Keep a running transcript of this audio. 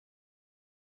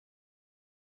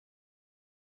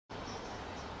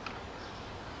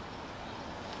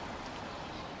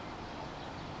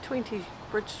20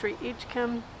 Bridge Street,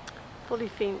 Edgecombe, fully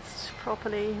fenced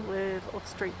properly with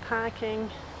off-street parking,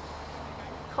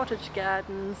 cottage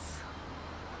gardens,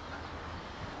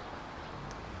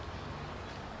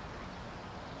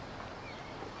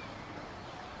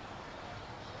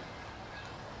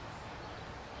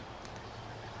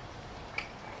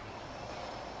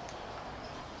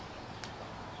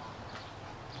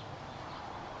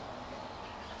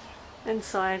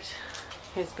 inside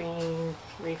has been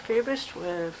refurbished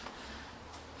with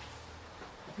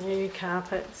new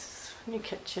carpets, new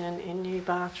kitchen and new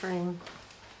bathroom.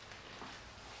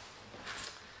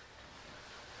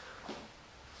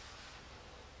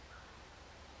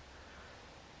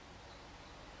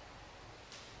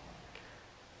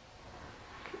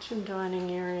 Kitchen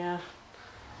dining area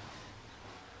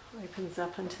opens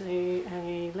up into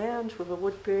a lounge with a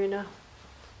wood burner.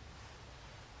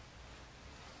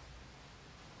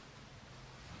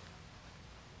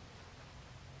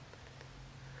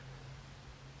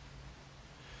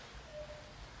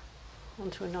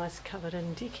 Onto a nice covered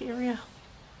in deck area.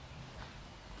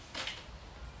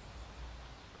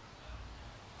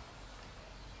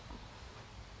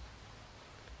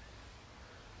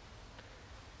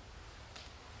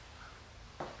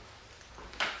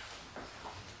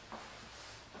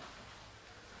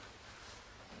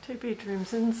 Two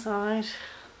bedrooms inside.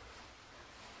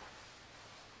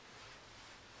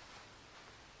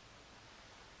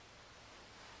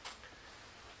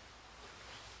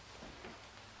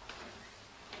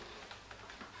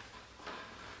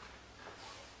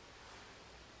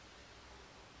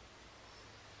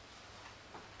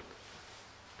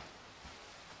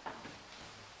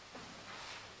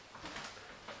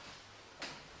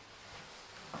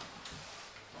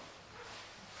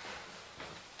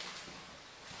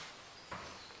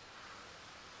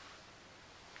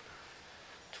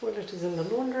 Toilet is in the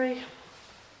laundry.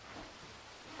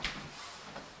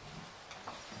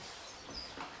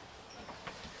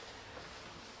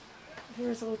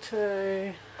 There is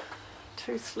also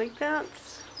 2 sleep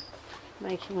outs,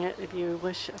 making it, if you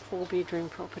wish, a 4-bedroom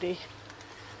property.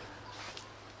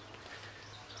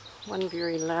 One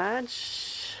very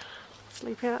large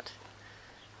sleep out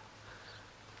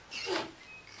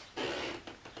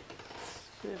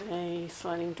with a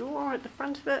sliding door at the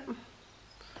front of it.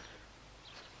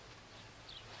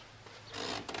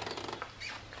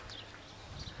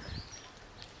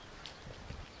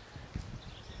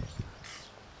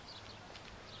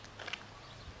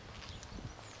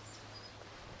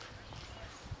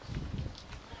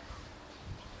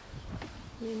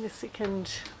 Then the second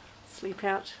sleep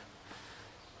out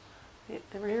at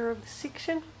the rear of the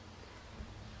section.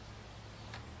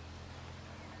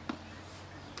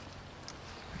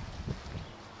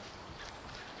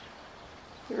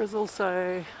 There is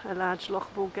also a large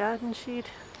lockable garden shed,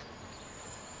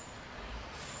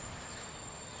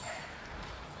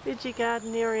 veggie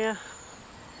garden area,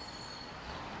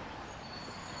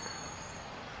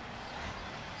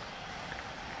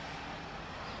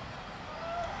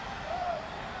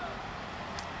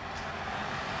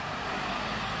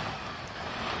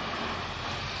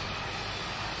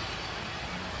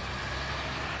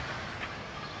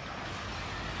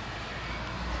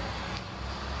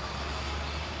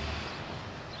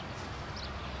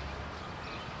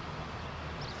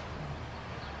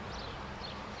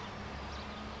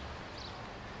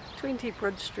 .20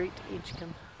 Bridge Street,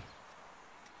 Edgecombe.